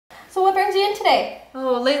So what brings you in today?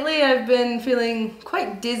 Oh, lately I've been feeling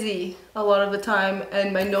quite dizzy a lot of the time,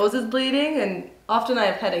 and my nose is bleeding, and often I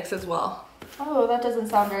have headaches as well. Oh, that doesn't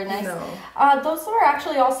sound very nice. No. Those are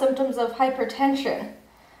actually all symptoms of hypertension.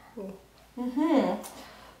 Ooh.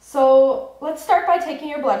 So let's start by taking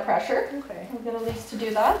your blood pressure. Okay. We'll get Elise to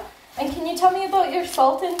do that. And can you tell me about your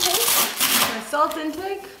salt intake? My salt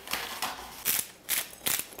intake?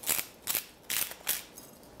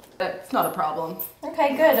 It's not a problem.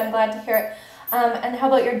 Okay, good. I'm glad to hear it. And how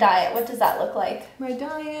about your diet? What does that look like? My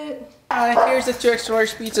diet? Here's the 2 extra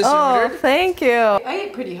large pizzas you ordered. Thank you. I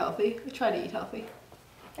eat pretty healthy. I try to eat healthy.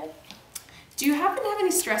 Okay. Do you happen to have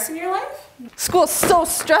any stress in your life? School's so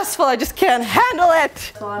stressful, I just can't handle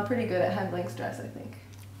it. So I'm pretty good at handling stress, I think.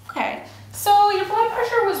 Okay, so your blood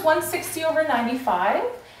pressure was 160/95,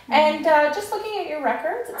 and just looking at your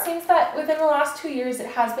records, it seems that within the last 2 years it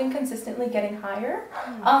has been consistently getting higher.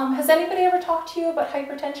 Has anybody ever talked to you about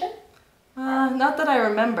hypertension? Not that I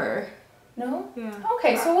remember. No? Yeah.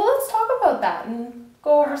 Okay, so let's talk about that and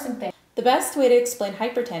go over some things. The best way to explain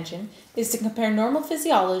hypertension is to compare normal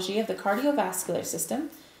physiology of the cardiovascular system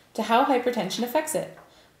to how hypertension affects it.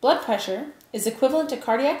 Blood pressure is equivalent to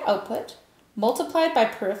cardiac output multiplied by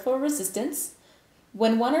peripheral resistance.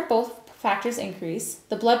 When one or both factors increase,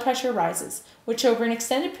 the blood pressure rises, which over an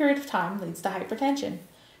extended period of time leads to hypertension.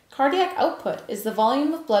 Cardiac output is the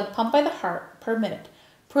volume of blood pumped by the heart per minute.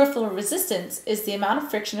 Peripheral resistance is the amount of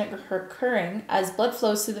friction occurring as blood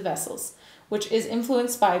flows through the vessels, which is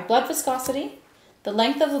influenced by blood viscosity, the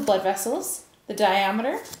length of the blood vessels, the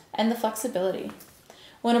diameter, and the flexibility.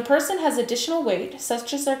 When a person has additional weight,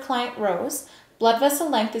 such as their client Rose, blood vessel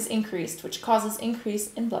length is increased, which causes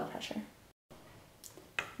increase in blood pressure.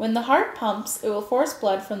 When the heart pumps, it will force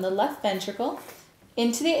blood from the left ventricle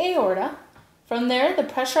into the aorta. From there, the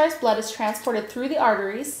pressurized blood is transported through the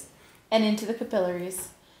arteries and into the capillaries.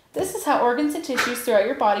 This is how organs and tissues throughout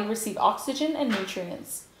your body receive oxygen and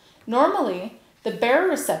nutrients. Normally, the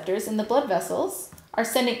baroreceptors in the blood vessels are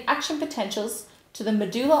sending action potentials to the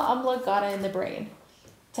medulla oblongata in the brain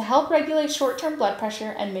to help regulate short-term blood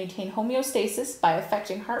pressure and maintain homeostasis by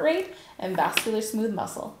affecting heart rate and vascular smooth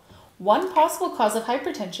muscle. One possible cause of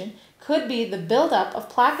hypertension could be the buildup of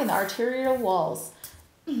plaque in the arterial walls,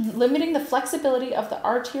 limiting the flexibility of the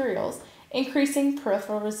arterioles, increasing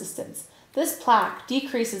peripheral resistance. This plaque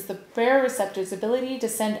decreases the baroreceptor's ability to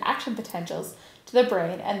send action potentials to the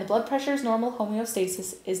brain, and the blood pressure's normal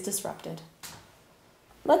homeostasis is disrupted.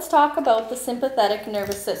 Let's talk about the sympathetic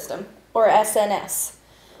nervous system, or SNS.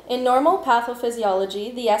 In normal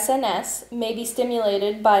pathophysiology, the SNS may be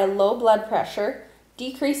stimulated by a low blood pressure,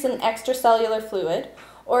 decrease in extracellular fluid,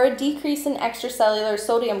 or a decrease in extracellular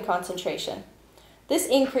sodium concentration. This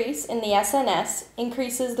increase in the SNS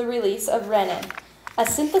increases the release of renin, a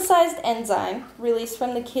synthesized enzyme released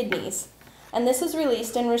from the kidneys, and this is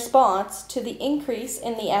released in response to the increase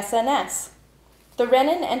in the SNS. The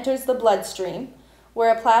renin enters the bloodstream, where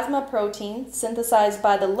a plasma protein synthesized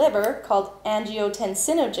by the liver called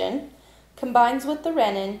angiotensinogen combines with the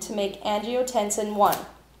renin to make angiotensin 1.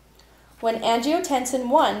 When angiotensin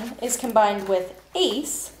 1 is combined with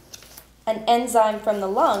ACE, an enzyme from the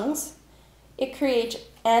lungs, it creates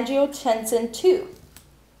angiotensin 2.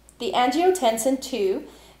 The angiotensin 2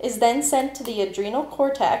 is then sent to the adrenal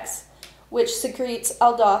cortex, which secretes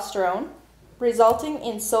aldosterone, resulting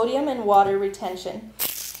in sodium and water retention,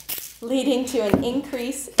 leading to an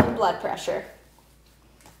increase in blood pressure.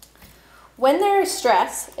 When there is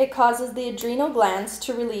stress, it causes the adrenal glands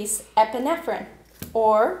to release epinephrine,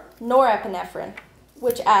 or norepinephrine,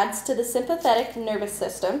 which adds to the sympathetic nervous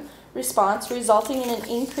system response, resulting in an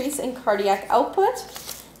increase in cardiac output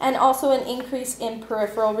and also an increase in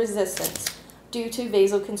peripheral resistance due to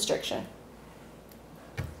vasoconstriction.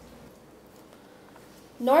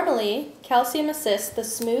 Normally, calcium assists the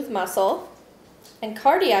smooth muscle and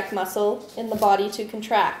cardiac muscle in the body to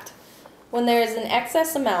contract. When there is an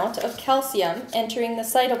excess amount of calcium entering the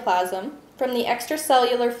cytoplasm from the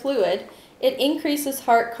extracellular fluid, it increases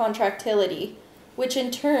heart contractility, which in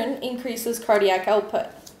turn increases cardiac output.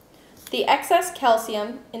 The excess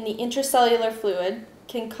calcium in the intracellular fluid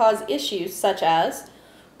can cause issues such as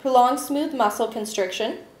prolonged smooth muscle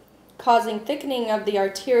constriction, causing thickening of the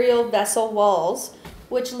arterial vessel walls,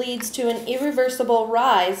 which leads to an irreversible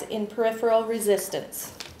rise in peripheral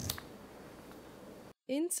resistance.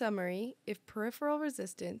 In summary, if peripheral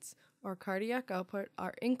resistance or cardiac output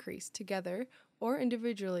are increased together or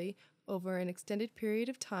individually over an extended period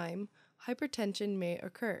of time, hypertension may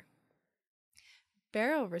occur.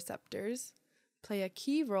 Baroreceptors play a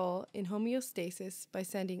key role in homeostasis by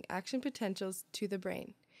sending action potentials to the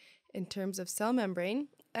brain. In terms of cell membrane,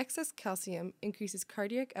 excess calcium increases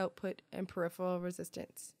cardiac output and peripheral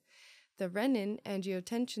resistance. The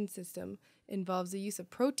renin-angiotensin system involves the use of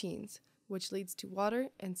proteins, which leads to water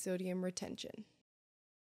and sodium retention.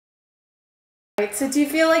 Alright, so do you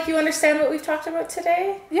feel like you understand what we've talked about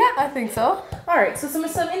today? Yeah, I think so. Alright, so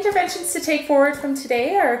some interventions to take forward from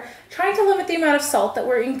today are trying to limit the amount of salt that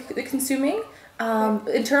we're consuming.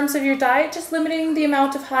 In terms of your diet, just limiting the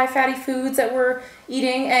amount of high fatty foods that we're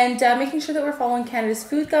eating and making sure that we're following Canada's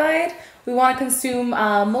food guide. We want to consume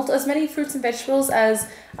as many fruits and vegetables as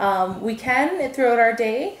we can throughout our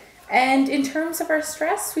day. And in terms of our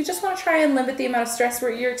stress, we just want to try and limit the amount of stress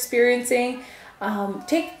you're experiencing.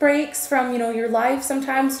 Take breaks from, your life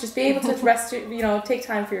sometimes. Just be able to rest, take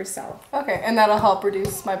time for yourself. Okay, and that'll help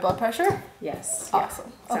reduce my blood pressure? Yes.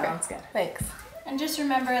 Awesome. Yeah. Sounds good. Thanks. And just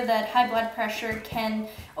remember that high blood pressure can,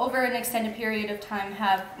 over an extended period of time,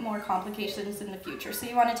 have more complications in the future. So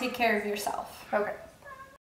you want to take care of yourself. Okay.